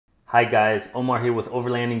Hi guys, Omar here with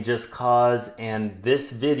Overlanding Just Cause, and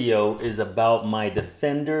this video is about my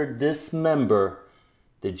Defender Dismember,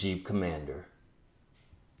 the Jeep Commander.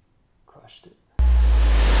 Crushed it.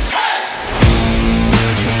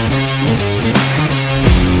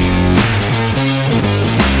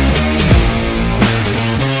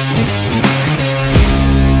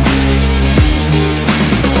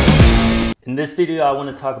 In this video, I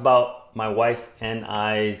want to talk about my wife and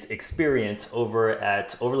I's experience over at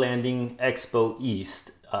Overlanding Expo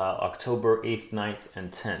East, October 8th, 9th,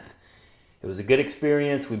 and 10th. It was a good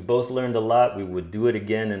experience. We both learned a lot. We would do it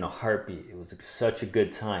again in a heartbeat. It was such a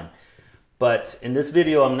good time. But in this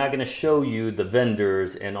video, I'm not going to show you the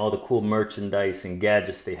vendors and all the cool merchandise and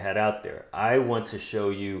gadgets they had out there. I want to show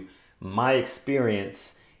you my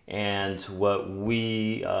experience and what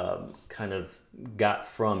we kind of got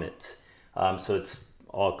from it. So it's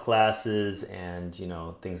all classes and,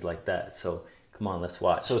 things like that. So come on, let's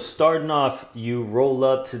watch. So starting off, you roll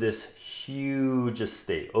up to this huge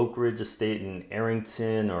estate, Oak Ridge Estate in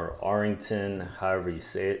Arrington or Arrington, however you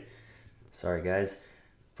say it. Sorry guys,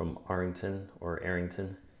 from Arrington or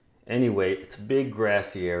Arrington. Anyway, it's a big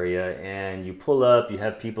grassy area and you pull up, you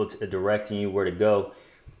have people directing you where to go.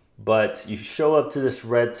 But you show up to this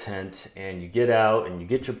red tent and you get out and you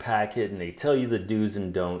get your packet and they tell you the do's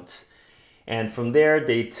and don'ts. And from there,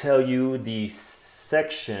 they tell you the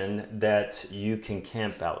section that you can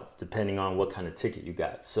camp out, depending on what kind of ticket you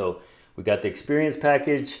got. So we got the experience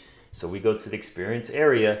package, so we go to the experience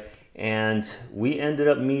area, and we ended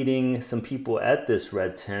up meeting some people at this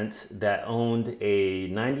red tent that owned a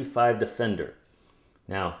 95 Defender.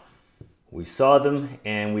 Now, we saw them,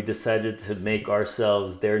 and we decided to make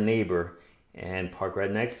ourselves their neighbor and park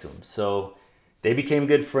right next to them. So they became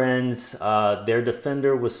good friends. Their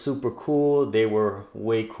Defender was super cool. They were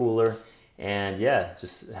way cooler. And yeah,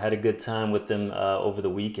 just had a good time with them over the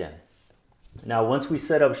weekend. Now, once we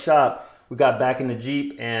set up shop, we got back in the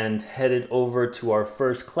Jeep and headed over to our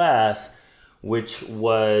first class, which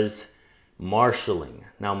was marshalling.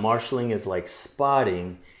 Now, marshalling is like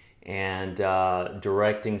spotting and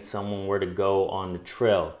directing someone where to go on the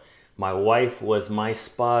trail. My wife was my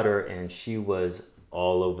spotter and she was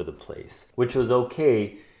all over the place, which was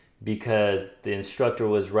okay because the instructor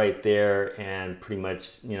was right there and pretty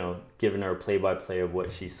much, giving her a play-by-play of what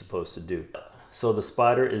she's supposed to do. So the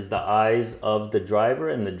spotter is the eyes of the driver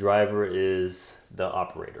and the driver is the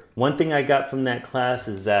operator. One thing I got from that class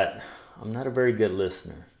is that I'm not a very good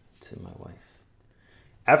listener to my wife.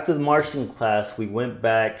 After the marshalling class, we went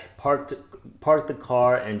back, parked the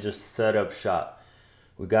car and just set up shop.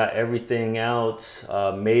 We got everything out,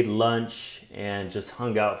 made lunch, and just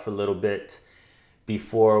hung out for a little bit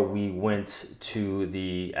before we went to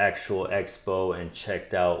the actual expo and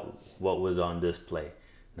checked out what was on display.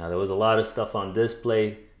 Now, there was a lot of stuff on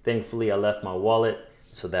display. Thankfully, I left my wallet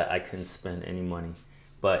so that I couldn't spend any money.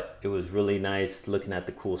 But it was really nice looking at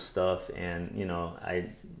the cool stuff, and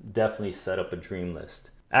I definitely set up a dream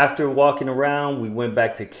list. After walking around, we went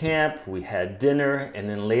back to camp, we had dinner, and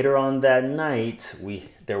then later on that night,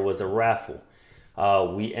 there was a raffle.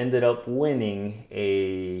 We ended up winning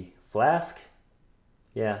a flask.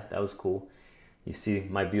 Yeah, that was cool. You see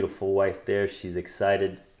my beautiful wife there, she's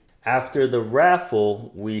excited. After the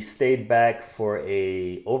raffle, we stayed back for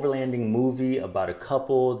a overlanding movie about a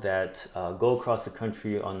couple that go across the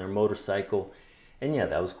country on their motorcycle. And yeah,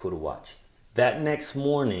 that was cool to watch. That next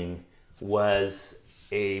morning was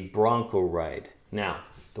a Bronco ride. Now,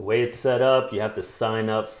 the way it's set up, you have to sign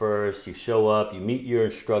up first, you show up, you meet your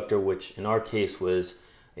instructor, which in our case was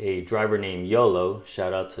a driver named Yolo,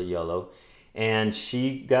 shout out to Yolo, and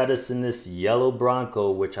she got us in this yellow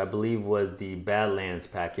Bronco, which I believe was the Badlands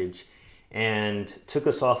package, and took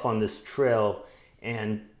us off on this trail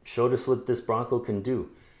and showed us what this Bronco can do.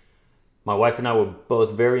 My wife and I were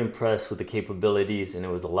both very impressed with the capabilities, and it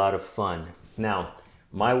was a lot of fun. Now,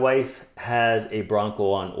 my wife has a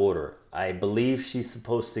Bronco on order. I believe she's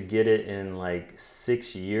supposed to get it in like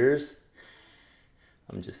 6 years.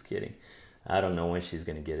 I'm just kidding. I don't know when she's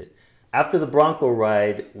gonna get it. After the Bronco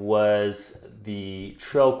ride was the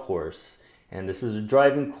trail course. And this is a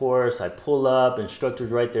driving course. I pull up,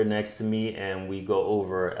 instructor's right there next to me, and we go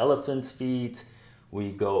over elephant's feet.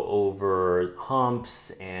 We go over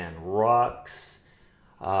humps and rocks.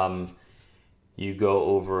 You go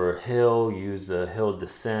over a hill, use the hill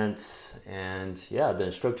descent, and yeah, the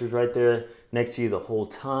instructor's right there next to you the whole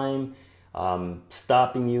time,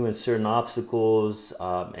 stopping you in certain obstacles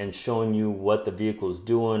and showing you what the vehicle's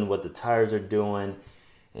doing, what the tires are doing.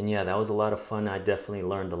 And yeah, that was a lot of fun. I definitely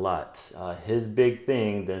learned a lot. His big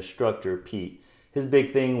thing, the instructor, Pete, his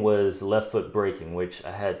big thing was left foot braking, which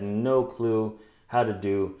I had no clue how to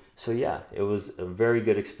do. So yeah, it was a very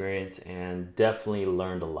good experience and definitely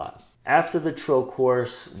learned a lot. After the trail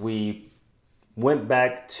course, we went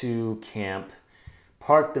back to camp,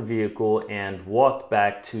 parked the vehicle, and walked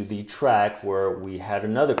back to the track where we had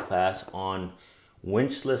another class on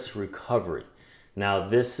winchless recovery. Now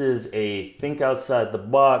this is a think outside the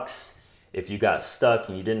box. If you got stuck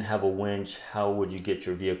and you didn't have a winch, how would you get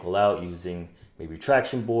your vehicle out? Using maybe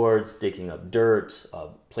traction boards, digging up dirt,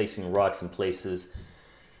 placing rocks in places.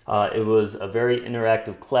 It was a very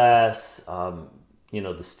interactive class. You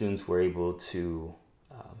know, the students were able to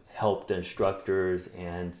help the instructors,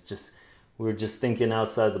 and we were just thinking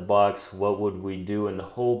outside the box, what would we do? And the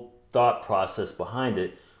whole thought process behind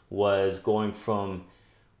it was going from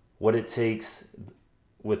what it takes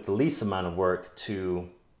with the least amount of work to,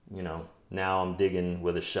 you know, now I'm digging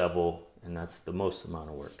with a shovel and that's the most amount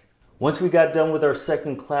of work. Once we got done with our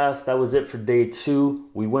second class, that was it for day 2.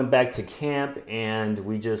 We went back to camp and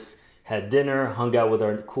we just had dinner, hung out with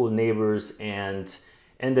our cool neighbors, and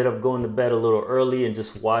ended up going to bed a little early and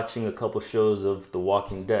just watching a couple shows of The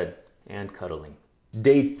Walking Dead and cuddling.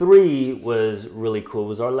 Day 3 was really cool. It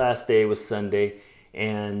was our last day. It was Sunday.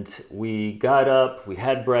 And we got up, we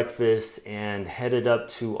had breakfast, and headed up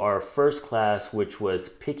to our first class, which was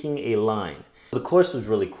picking a line. The course was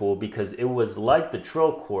really cool because it was like the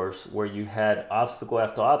trail course where you had obstacle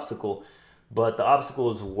after obstacle, but the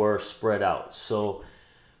obstacles were spread out. So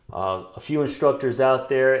a few instructors out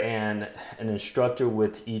there and an instructor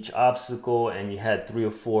with each obstacle, and you had 3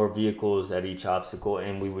 or 4 vehicles at each obstacle,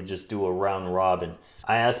 and we would just do a round robin.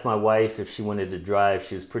 I asked my wife if she wanted to drive.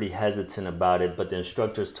 She was pretty hesitant about it, but the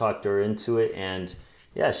instructors talked her into it, and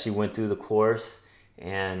yeah, she went through the course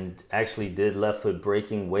and actually did left foot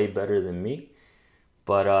braking way better than me.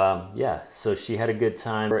 But yeah, so she had a good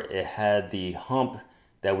time. It had the hump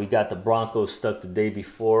that we got the Broncos stuck the day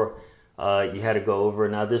before. You had to go over.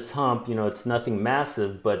 Now this hump, you know, it's nothing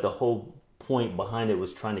massive, but the whole point behind it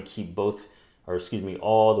was trying to keep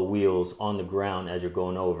all the wheels on the ground as you're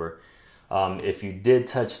going over. If you did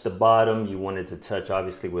touch the bottom, you wanted to touch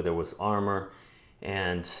obviously where there was armor,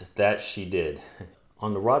 and that she did.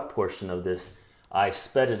 On the rock portion of this, I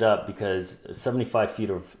sped it up because 75 feet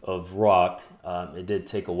of rock, it did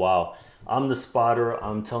take a while. I'm the spotter,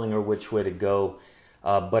 I'm telling her which way to go.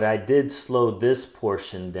 But I did slow this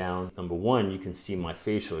portion down. Number one, you can see my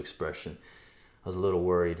facial expression. I was a little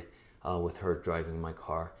worried with her driving my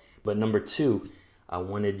car. But number 2, I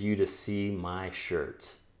wanted you to see my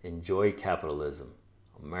shirt. Enjoy capitalism,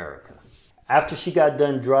 America. After she got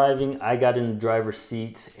done driving, I got in the driver's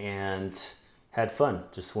seat and had fun.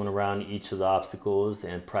 Just went around each of the obstacles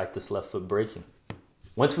and practiced left foot braking.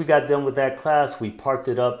 Once we got done with that class, we parked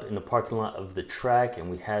it up in the parking lot of the track and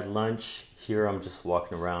we had lunch. Here I'm just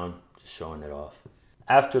walking around, just showing it off.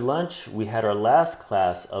 After lunch, we had our last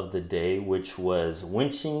class of the day, which was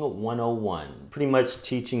Winching 101. Pretty much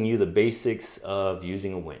teaching you the basics of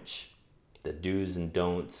using a winch, the do's and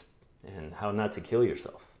don'ts, and how not to kill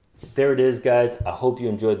yourself. There it is, guys. I hope you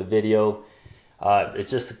enjoyed the video.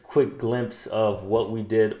 It's just a quick glimpse of what we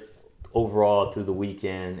did overall through the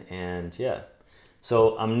weekend, and yeah.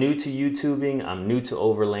 So I'm new to YouTubing, I'm new to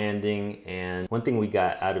overlanding, and one thing we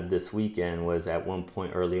got out of this weekend was at one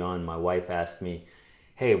point early on, my wife asked me,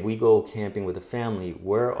 hey, if we go camping with a family,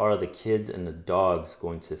 where are the kids and the dogs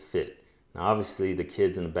going to fit? Now obviously the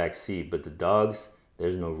kids in the back seat, but the dogs,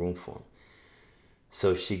 there's no room for them.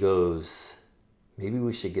 So she goes, maybe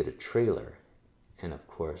we should get a trailer. And of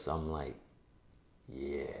course I'm like,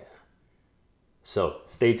 yeah. So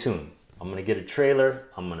stay tuned. I'm gonna get a trailer,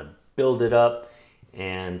 I'm gonna build it up,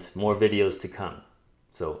 and more videos to come.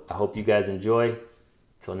 So I hope you guys enjoy.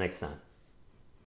 Till next time.